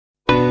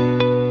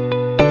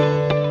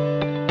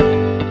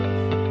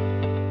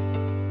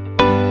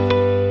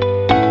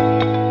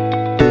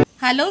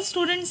Hello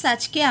students,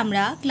 আজকে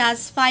আমরা class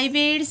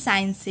 5-এর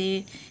সায়েন্সের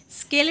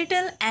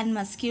স্কেলেটাল অ্যান্ড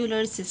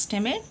মাস্কিউলার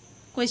সিস্টেমের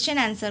কোয়েশ্চেন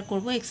অ্যান্সার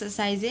করব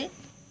এক্সারসাইজে।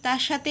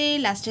 তার সাথে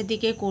লাস্টের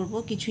দিকে করব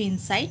কিছু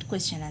ইনসাইট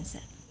কোয়েশ্চেন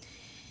অ্যান্সার।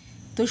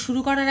 তো শুরু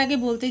করার আগে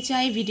বলতে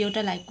চাই,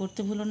 ভিডিওটা লাইক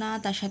করতে ভুলো না,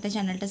 তার সাথে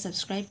চ্যানেলটা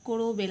সাবস্ক্রাইব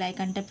করো, বেল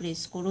আইকনটা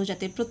প্রেস করো,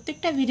 যাতে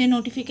প্রত্যেকটা ভিডিও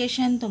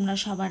নোটিফিকেশান তোমরা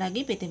সবার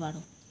আগে পেতে পারো।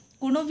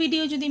 কোনো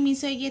ভিডিও যদি মিস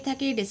হয়ে গিয়ে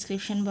থাকে,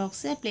 ডেসক্রিপশন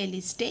বক্সে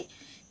প্লেলিস্টে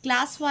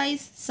ক্লাস ওয়াইজ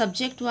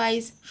সাবজেক্ট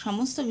ওয়াইজ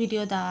সমস্ত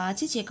ভিডিও দেওয়া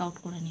আছে, চেক আউট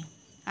করে নিও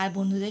আর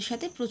বন্ধুদের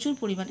সাথে প্রচুর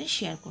পরিমাণে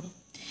শেয়ার করো।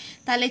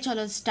 তাহলে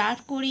চলো স্টার্ট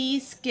করি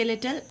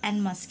স্কেলেটাল অ্যান্ড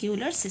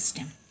মাস্কিউলার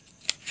সিস্টেম।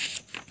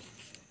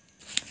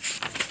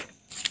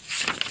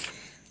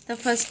 তো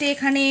ফার্স্টে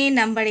এখানে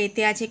নাম্বার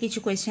এতে আছে কিছু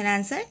কোয়েশ্চেন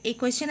অ্যান্সার। এই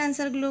কোয়েশ্চেন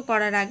অ্যান্সারগুলো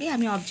করার আগে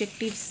আমি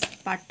অবজেক্টিভস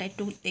পার্টটা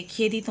একটু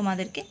দেখিয়ে দিই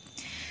তোমাদেরকে।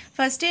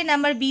 ফার্স্টে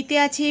নাম্বার বিতে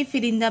আছে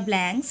fill in the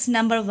blanks.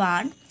 Number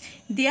 1,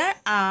 there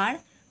R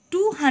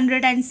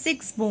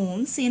 206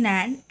 bones in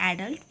an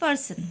adult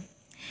person.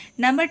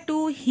 Number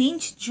 2,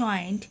 hinge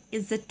joint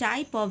is the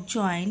type of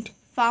joint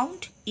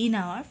found in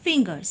our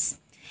fingers.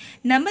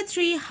 Number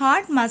 3,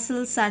 heart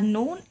muscles are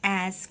known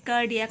as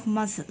cardiac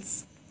muscles.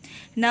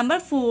 Number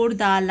 4,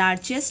 the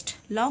largest,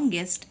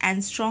 longest and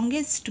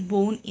strongest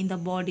bone in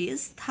the body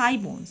is thigh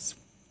bones.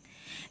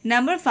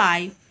 Number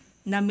 5,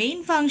 the main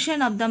function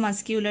of the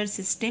muscular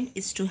system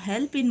is to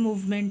help in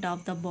movement of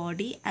the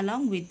body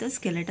along with the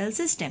skeletal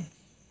system.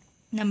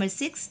 Number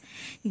 6,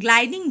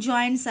 gliding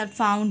joints are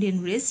found in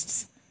wrists,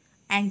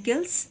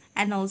 ankles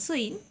and also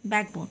in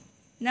backbone.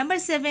 Number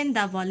 7,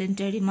 the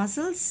voluntary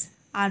muscles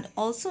are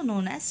also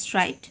known as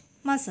striped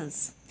muscles.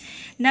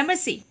 Number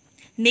C,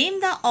 name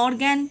the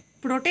organ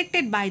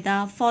protected by the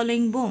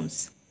following bones.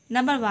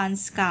 Number 1,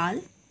 skull,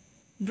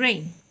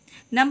 brain.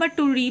 Number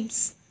 2, ribs,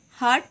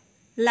 heart,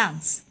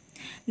 lungs.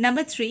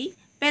 Number 3,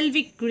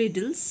 pelvic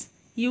girdles,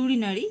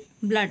 urinary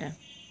bladder.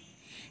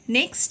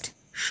 Next,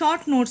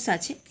 short notes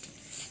আছে।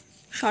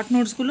 Short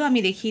নোটসগুলো আমি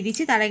দেখিয়ে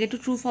দিচ্ছি, তার আগে একটু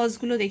true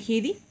ফলসগুলো দেখিয়ে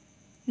দিই।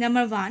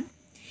 Number 1,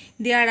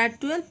 there R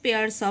 12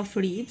 pairs of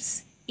ribs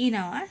in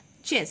our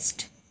chest.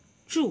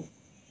 True.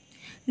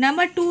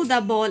 Number 2,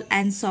 the ball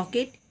and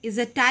socket is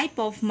a type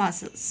of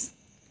muscles.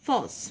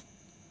 False.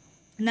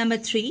 Number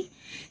 3,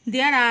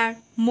 there are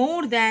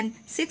more than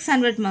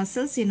 600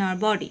 muscles in our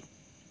body.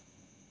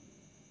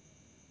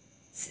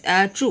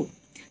 True.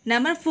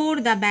 Number 4,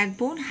 the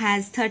backbone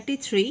has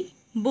 33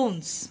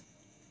 bones.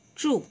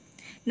 True.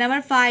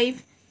 Number 5,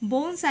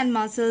 bones and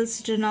muscles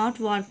do not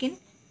work in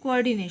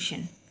coordination.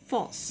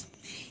 False.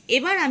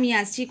 এবার আমি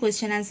আসছি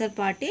question answer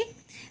পার্টে,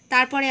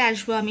 তারপরে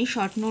আসবো আমি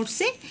short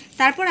নোটসে,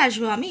 তারপর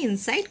আসবো আমি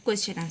ইনসাইড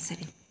কোয়েশ্চেন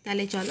অ্যান্সারে।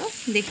 তাহলে চলো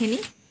দেখে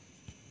নিই।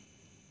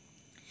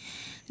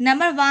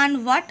 Number 1,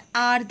 what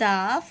are the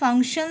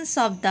functions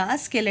of the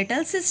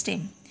skeletal system?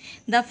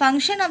 The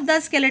function of the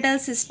skeletal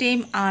system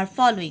are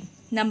following.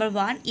 Number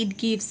 1, it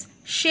gives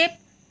shape,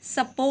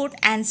 support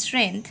and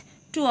strength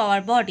to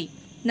our body.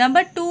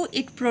 Number 2,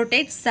 it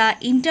protects the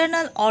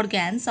internal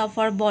organs of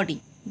our body.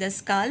 The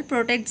skull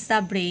protects the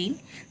brain,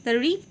 the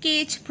rib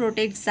cage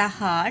protects the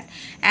heart,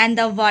 and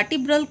the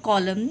vertebral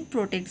column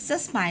protects the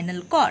spinal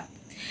cord.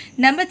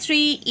 Number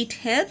 3, it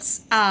helps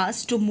us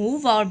to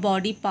move our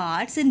body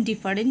parts in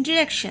different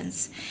directions.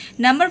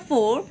 Number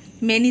 4,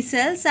 many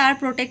cells are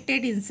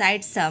protected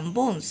inside some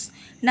bones.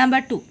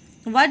 Number 2,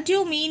 what do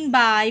you mean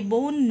by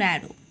bone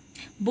marrow?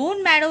 Bone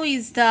marrow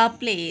is the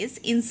place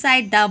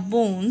inside the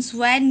bones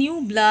where new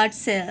blood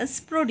cells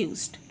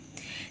produced.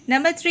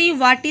 Number 3,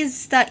 what is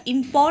the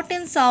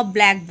importance of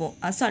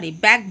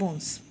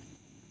backbones?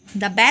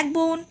 The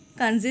backbone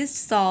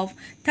consists of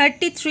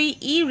 33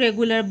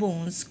 irregular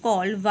bones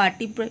called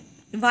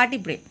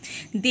vertebrae.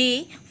 They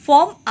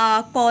form a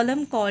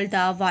column called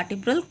the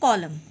vertebral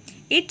column.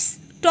 Its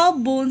top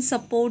bones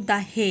support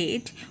the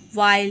head,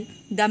 while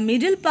the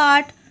middle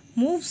part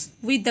moves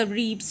with the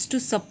ribs to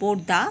support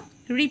the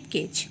rib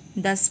cage.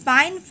 The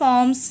spine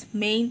forms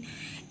main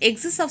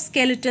axis of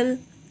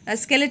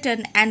skeleton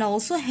and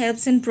also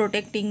helps in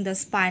protecting the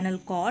spinal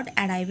cord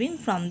arriving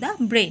from the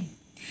brain.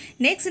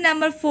 Next,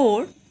 number 4,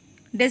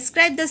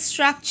 describe the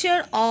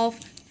structure of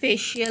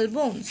facial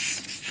bones.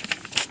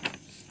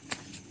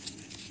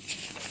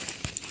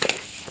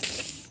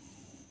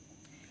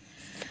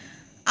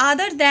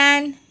 Other than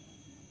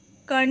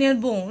cranial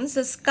bones,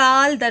 the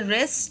skull, the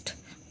wrist,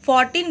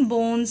 14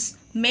 bones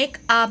make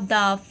up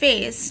the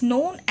face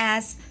known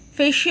as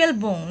facial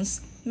bones,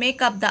 make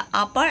up the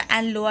upper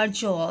and lower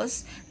jaws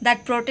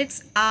that protects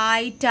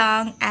eye,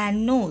 tongue and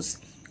nose.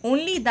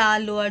 Only the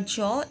lower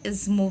jaw is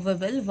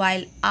movable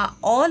while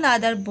all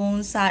other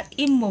bones are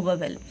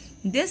immovable.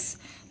 This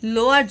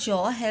lower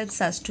jaw helps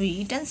us to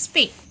eat and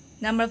speak.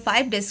 Number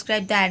 5,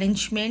 describe the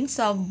arrangements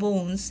of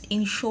bones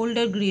in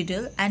shoulder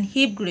girdle and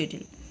hip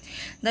girdle.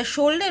 The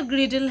shoulder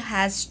girdle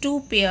has 2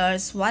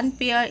 pairs, one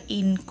pair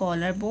in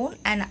collarbone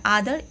and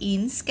other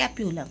in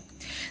scapula.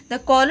 The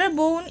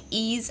collarbone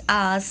is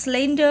a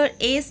slender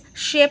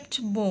S-shaped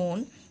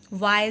bone,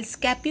 while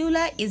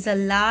scapula is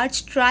a large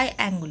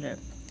triangular.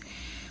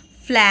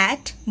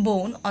 flat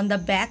bone on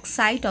the back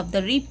side of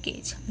the rib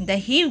cage. The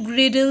hip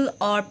girdle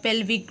or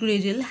pelvic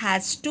girdle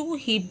has two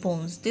hip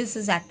bones. This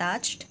is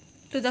attached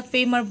to the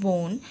femur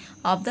bone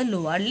of the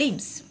lower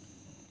limbs.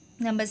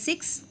 Number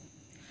 6.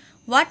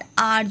 What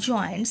are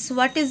joints?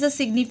 What is the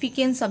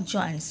significance of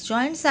joints?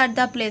 Joints are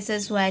the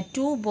places where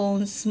two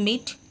bones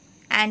meet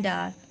and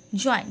are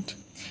joined.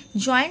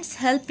 Joints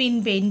help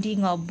in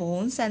bending of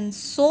bones, and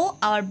so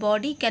our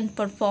body can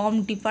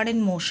perform different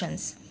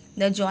motions.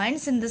 The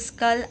joints in the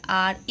skull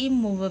are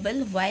immovable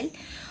while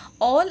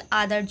all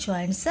other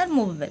joints are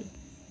movable.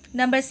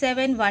 Number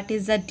 7. What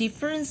is the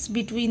difference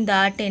between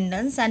the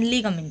tendons and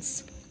ligaments?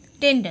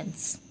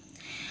 Tendons.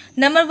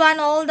 Number 1.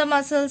 All the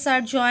muscles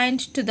are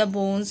joined to the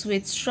bones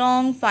with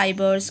strong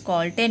fibers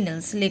called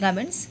tendons.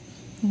 Ligaments.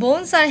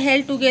 Bones are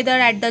held together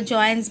at the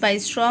joints by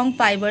strong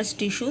fibrous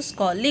tissues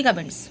called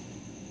ligaments.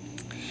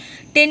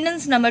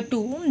 Tendons. Number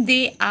 2.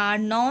 They are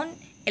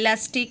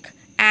non-elastic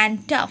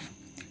and tough.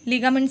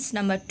 Ligaments.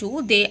 Number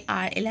 2. They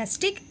are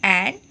elastic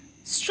and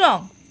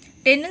strong.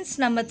 Tendons.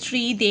 Number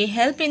 3. They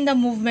help in the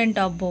movement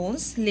of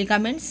bones.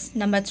 Ligaments.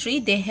 Number 3.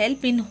 They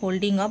help in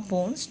holding of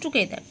bones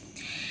together.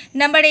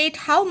 Number 8.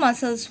 How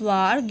muscles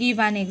work? Give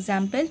an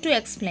example to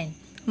explain.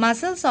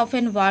 Muscles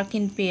often work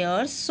in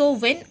pairs, so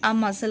when a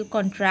muscle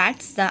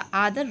contracts, the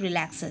other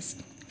relaxes.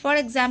 For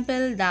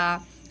example, the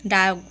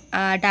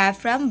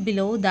diaphragm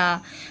below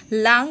the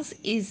lungs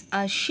is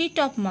a sheet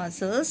of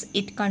muscles.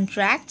 It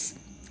contracts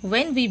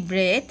when we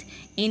breathe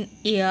in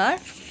air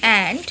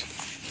and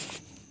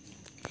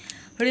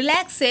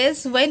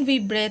relaxes when we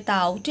breathe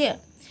out air.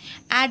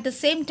 At the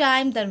same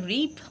time, the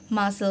rib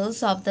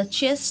muscles of the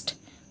chest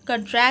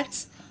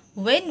contracts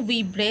when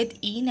we breathe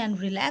in and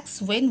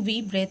relax when we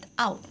breathe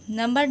out.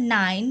 Number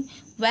 9.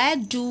 Where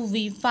do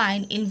we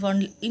find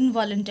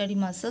involuntary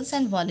muscles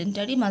and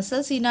voluntary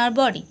muscles in our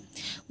body?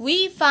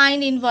 We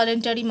find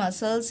involuntary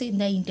muscles in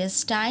the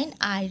intestine,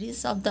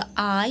 iris of the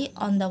eye,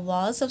 on the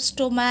walls of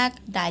stomach,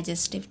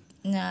 digestive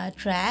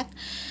tract,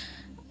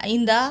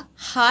 in the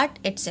heart,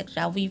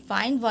 etc. We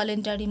find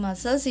voluntary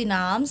muscles in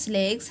arms,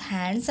 legs,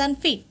 hands and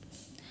feet.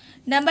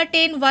 Number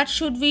 10. What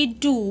should we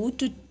do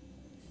to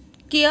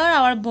care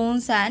our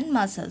bones and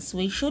muscles?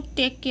 We should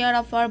take care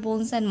of our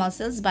bones and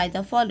muscles by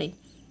the following.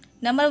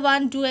 Number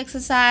 1. Do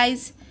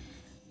exercise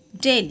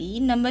daily.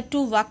 Number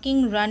 2.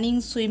 Walking,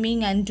 running,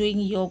 swimming and doing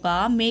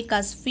yoga make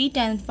us fit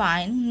and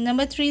fine.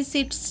 Number 3.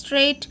 Sit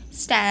straight,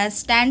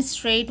 stand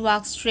straight,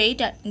 walk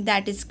straight.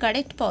 That is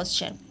correct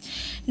posture.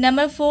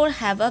 Number 4.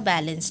 Have a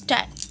balanced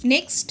diet.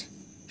 Next,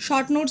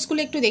 short notes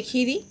গুলো একটু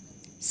দেখিয়ে দিই।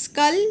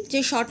 Skull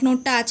যে short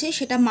নোটটা আছে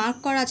সেটা mark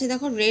করা আছে,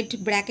 দেখো রেড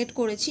ব্র্যাকেট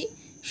করেছি,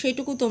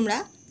 সেইটুকু তোমরা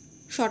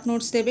শর্ট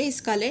নোটস দেবে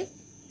স্কালের,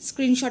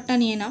 স্ক্রিনশটটা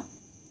নিয়ে নাও।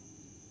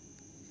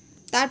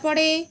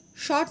 তারপরে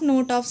শর্ট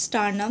নোট অফ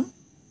স্টার্নাম,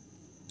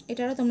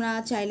 এটারও তোমরা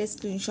চাইলে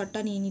স্ক্রিনশটটা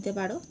নিয়ে নিতে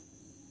পারো।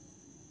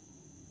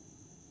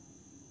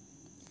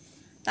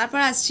 তারপর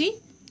আসছি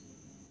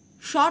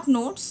short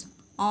notes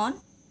on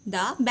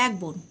the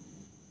backbone,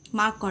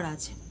 mark করা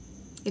আছে,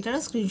 এটারও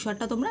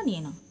স্ক্রিনশটটা তোমরা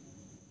নিয়ে নাও।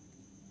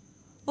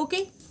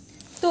 ওকে,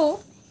 তো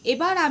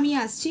এবার আমি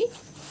আসছি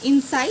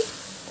ইনসাইড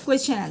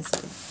কোয়েশ্চেন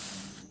অ্যান্সার।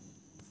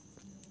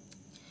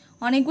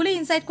 অনেকগুলো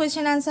ইনসাইড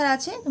কোয়েশ্চেন অ্যান্সার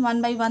আছে, ওয়ান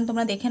বাই ওয়ান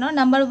তোমরা দেখে নাও।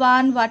 Number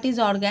 1. What is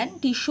organ?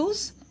 Tissues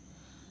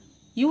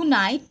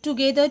unite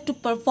together to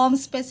perform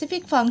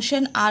specific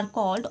function are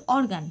called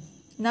organ.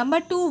 Number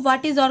 2.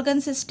 What is organ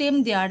system?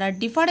 There are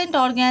different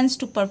organs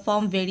to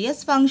perform various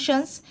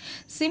functions.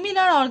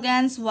 Similar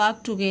organs work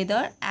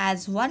together as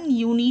one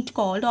unit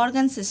called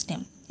organ system.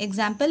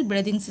 Example: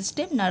 breathing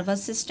system,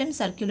 nervous system,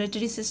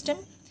 circulatory system,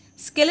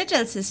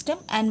 skeletal system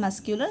and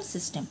muscular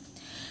system.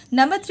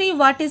 Number 3.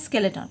 What is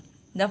skeleton?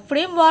 The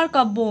framework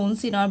of bones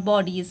in our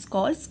body is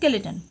called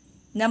skeleton.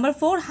 Number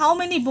 4. How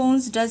many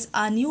bones does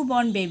a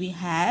newborn baby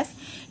have?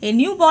 A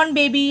newborn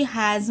baby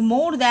has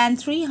more than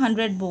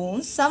 300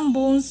 bones. Some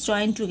bones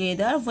join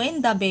together when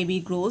the baby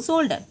grows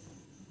older.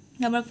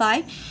 Number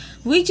 5.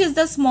 Which is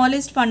the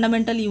smallest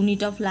fundamental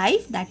unit of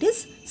life? That is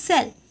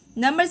cell.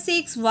 Number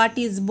 6. What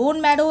is bone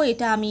marrow?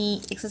 এটা আমি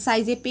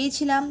এক্সারসাইজে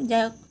পেয়েছিলাম, যা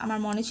আমার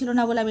মনে ছিল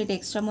না বলে আমি এটা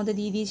এক্সট্রার মধ্যে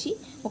দিয়ে দিয়েছি,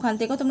 ওখান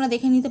থেকেও তোমরা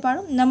দেখে নিতে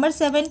পারো। Number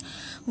 7.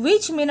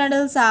 Which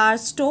minerals are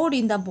stored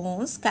in the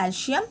bones?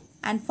 Calcium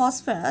and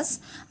phosphorus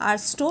are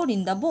stored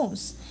in the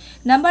bones.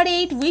 Number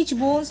 8. Which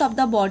bones of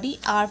the body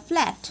are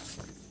flat?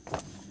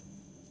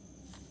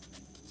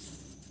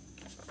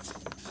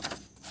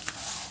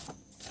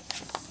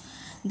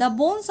 The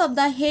bones of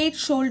the head,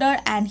 shoulder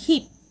and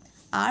hip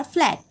are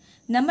flat.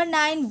 Number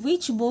 9.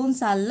 Which bones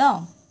are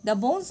long? The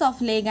bones of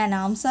leg and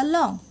arms are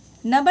long.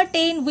 Number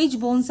 10. Which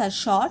bones are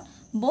short?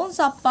 Bones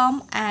of palm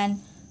and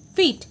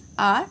feet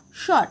are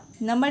short.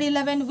 Number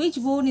 11. Which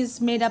bone is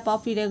made up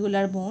of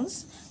irregular bones?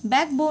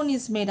 Backbone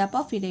is made up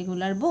of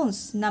irregular bones.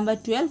 Number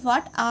 12.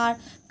 What are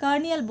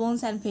cranial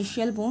bones and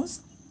facial bones?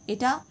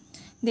 Eta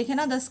dekhe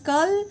na, the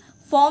skull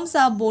forms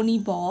a bony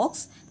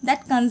box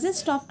that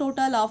consists of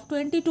total of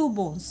 22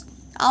 bones.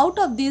 Out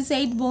of these,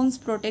 8 bones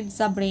protect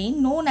the brain,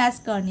 known as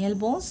cranial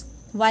bones,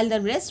 while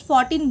the rest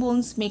 14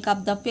 bones make up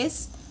the face,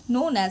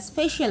 known as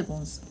facial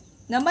bones.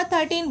 Number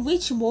 13,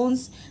 which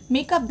bones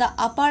make up the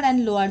upper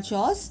and lower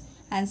jaws?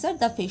 Answer,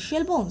 the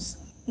facial bones.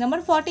 Number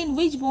 14,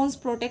 which bones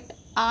protect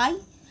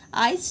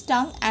eyes,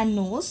 tongue and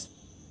nose?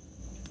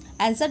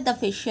 Answer, the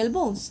facial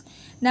bones.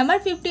 Number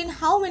 15,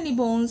 how many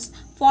bones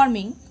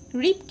forming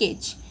rib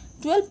cage?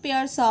 12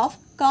 pairs of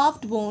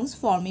curved bones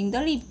forming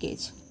the rib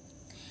cage.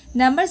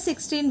 Number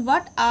 16,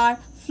 what are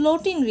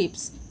floating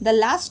ribs? The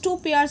last 2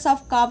 pairs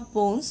of curved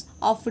bones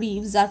of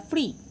ribs are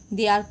free.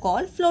 They are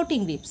called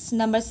floating ribs.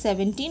 Number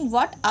 17,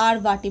 what are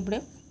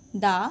vertebrae?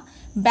 The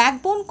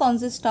backbone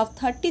consists of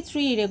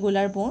 33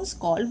 irregular bones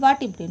called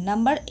vertebrae.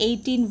 Number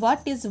 18,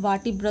 what is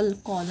vertebral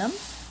column?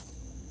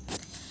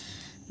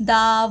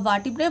 The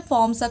vertebrae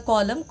forms a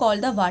column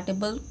called the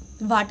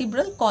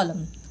vertebral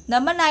column.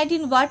 Number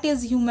 19, what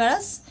is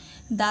humerus?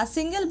 The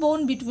single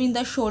bone between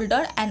the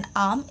shoulder and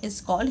arm is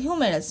called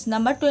humerus.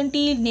 Number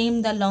 20, name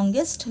the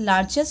longest,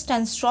 largest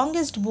and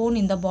strongest bone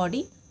in the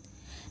body.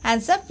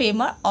 Answer,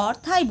 femur or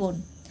thigh bone.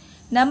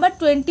 Number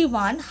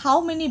 21, how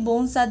many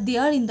bones are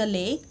there in the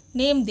leg?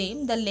 Name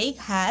them. The leg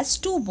has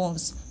 2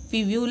 bones,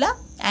 fibula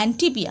and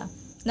tibia.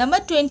 Number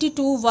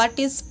 22, what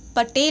is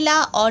patella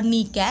or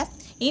kneecap?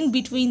 In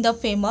between the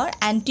femur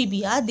and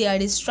tibia,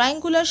 there is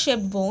triangular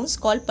shaped bones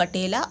called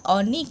patella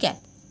or kneecap.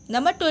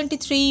 Number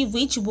 23,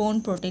 which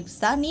bone protects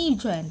the knee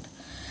joint?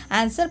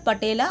 Answer,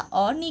 patella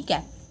or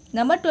kneecap.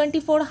 Number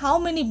 24, how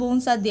many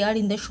bones are there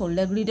in the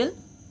shoulder girdle?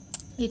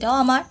 এটাও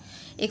আমার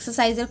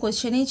এক্সারসাইজের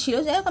কোশ্চেনেই ছিল,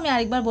 যাই হোক আমি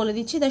আরেকবার বলে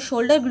দিচ্ছি। The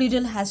shoulder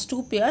গ্রিডল has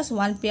 2 pairs,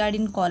 1 pair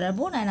in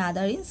collarbone and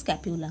other in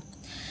scapula.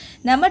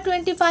 Number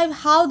 25,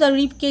 how the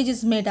rib cage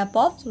is made up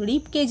of?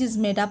 Rib cage is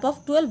made up of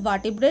 12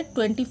 vertebrae,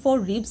 24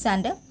 ribs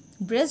and a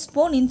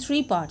breastbone in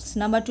 3 parts.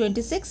 Number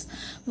 26,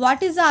 what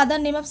is the other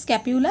name of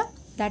scapula?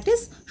 That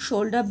is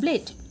shoulder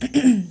blade.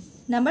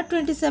 Number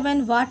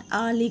 27, what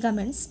are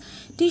ligaments?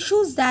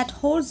 Tissues that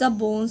hold the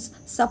bones,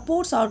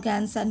 supports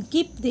organs and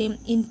keep them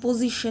in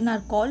position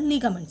are called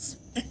ligaments.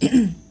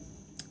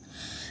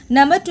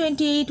 Number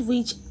 28,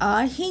 which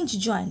are hinge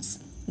joints?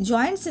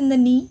 Joints in the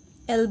knee,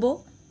 elbow,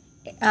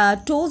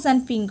 toes and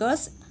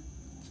fingers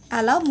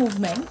allow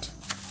movement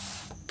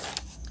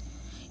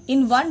in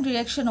one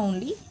direction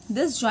only.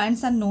 These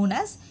joints are known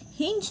as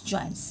hinge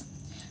joints.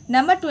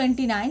 Number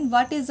 29,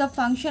 what is the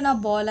function of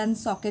ball and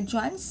socket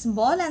joints?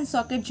 Ball and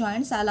socket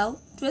joints allow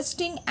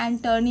twisting and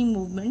turning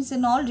movements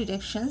in all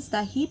directions.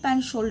 The hip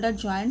and shoulder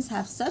joints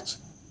have such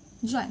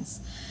joints.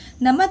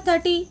 Number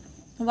 30,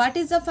 what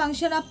is the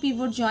function of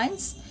pivot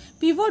joints?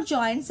 Pivot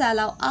joints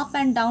allow up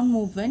and down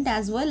movement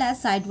as well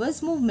as sideways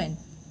movement.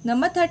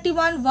 Number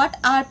 31, what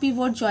are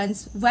pivot joints?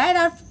 Where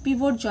are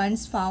pivot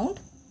joints found?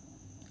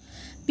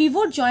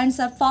 Pivot joints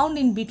are found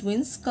in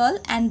between skull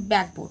and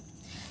backbone.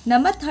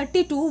 Number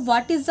 32,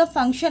 what is the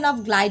function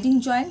of gliding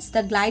joints?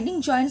 The gliding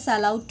joints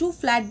allow 2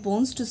 flat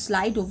bones to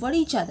slide over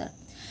each other.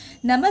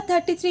 Number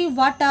 33,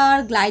 what are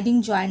gliding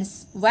joints?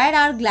 Where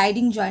are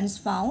gliding joints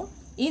found?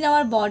 In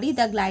our body,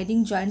 the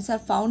gliding joints are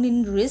found in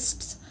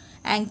wrists,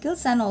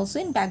 ankles and also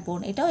in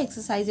backbone. এটাও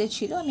এক্সারসাইজে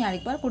ছিল, আমি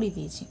আরেকবার করে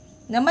দিয়েছি।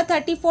 Number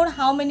 34,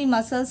 how many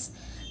muscles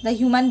the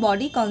human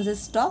body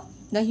consists of?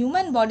 The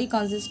human body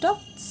consists of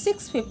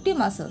 650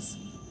 muscles.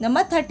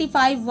 Number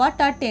 35, what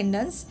are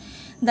tendons?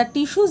 The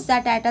tissues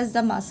that attach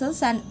the muscles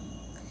and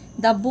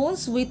the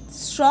bones with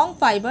strong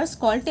fibers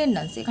called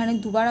tendons. এখানে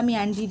দুবার আমি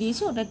and দিয়ে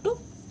দিয়েছি, ওটা একটু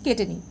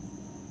কেটে নিই,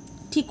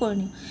 ঠিক করে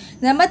নিই।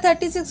 Number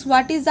 36,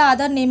 what is the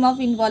other name of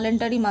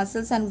involuntary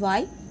muscles and why?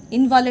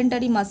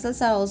 Involuntary muscles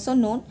are also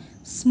known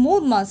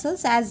smooth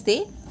muscles as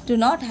they do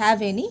not have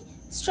any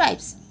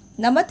stripes.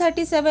 Number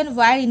 37,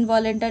 where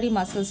involuntary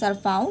muscles are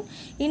found?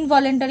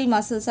 Involuntary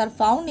muscles are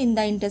found in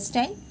the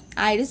intestine,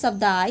 iris of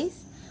the eyes,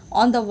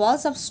 on the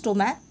walls of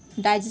stomach,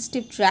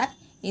 digestive tract,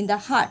 in the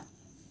heart.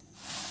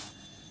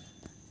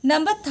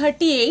 Number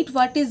 38,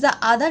 what is the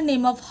other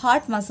name of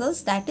heart muscles?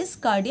 That is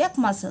cardiac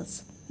muscles.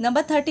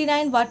 Number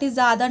 39, what is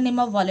the other name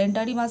of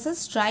voluntary muscles?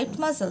 Striped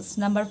muscles.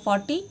 Number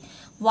 40,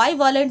 why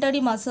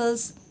voluntary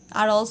muscles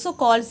are also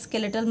called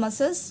skeletal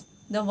muscles?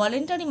 The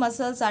voluntary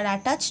muscles are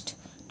attached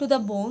to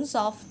the bones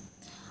of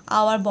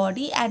our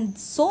body and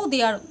so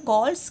they are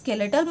called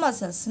skeletal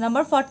muscles.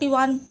 Number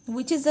 41,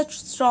 which is the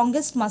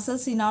strongest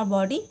muscles in our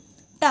body?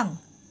 Tongue.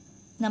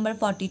 Number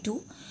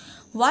 42,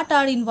 what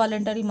are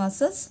involuntary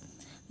muscles?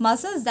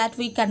 Muscles that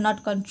we cannot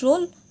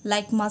control,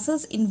 like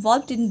muscles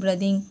involved in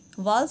breathing,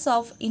 valves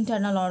of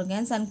internal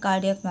organs and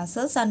cardiac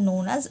muscles are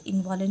known as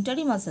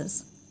involuntary muscles.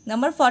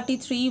 Number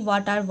 43,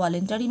 what are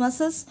voluntary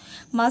muscles?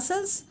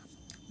 Muscles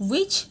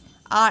which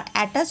are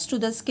attached to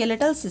the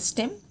skeletal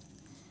system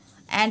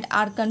and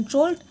are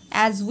controlled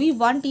as we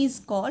want is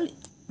called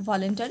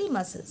voluntary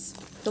muscles.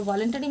 তো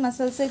voluntary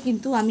muscles এর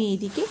কিন্তু আমি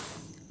এইদিকে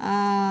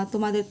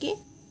তোমাদেরকে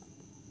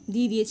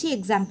দিয়ে দিয়েছি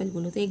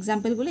এক্সাম্পলগুলো, তো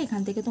এক্সাম্পলগুলো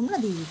এখান থেকে তোমরা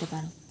দিয়ে দিতে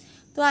পারো।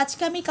 তো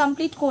আজকে আমি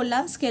কমপ্লিট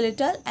করলাম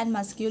skeletal and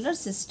muscular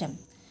system,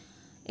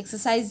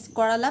 exercise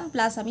করালাম,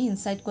 প্লাস আমি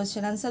ইনসাইড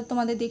কোয়েশ্চেন আনসার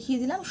তোমাদের দেখিয়ে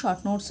দিলাম, শর্ট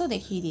নোটসও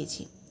দেখিয়ে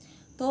দিয়েছি।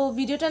 তো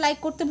ভিডিওটা লাইক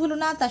করতে ভুলো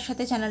না, তার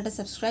সাথে চ্যানেলটা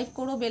সাবস্ক্রাইব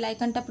করো, বেল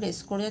আইকনটা প্রেস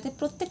করো, যাতে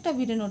প্রত্যেকটা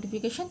ভিডিও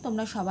নোটিফিকেশান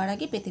তোমরা সবার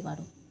আগে পেতে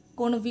পারো।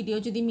 কোনো ভিডিও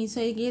যদি মিস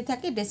হয়ে গিয়ে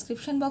থাকে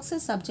ডেসক্রিপশন বক্সে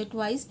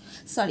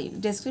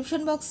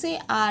ডেসক্রিপশন বক্সে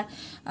আর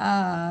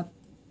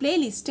প্লে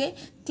লিস্টে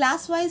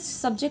ক্লাস ওয়াইজ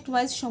সাবজেক্ট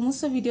ওয়াইজ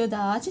সমস্ত ভিডিও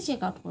দেওয়া আছে,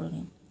 চেক আউট করে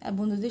নিন। আর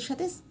বন্ধুদের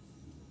সাথে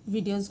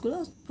ভিডিওসগুলো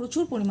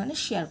প্রচুর পরিমাণে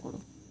শেয়ার করো।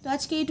 তো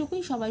আজকে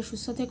এইটুকুই। সবাই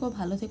সুস্থ থেকো,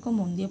 ভালো থেকো,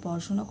 মন দিয়ে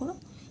পড়াশোনা করো।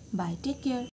 By, take care.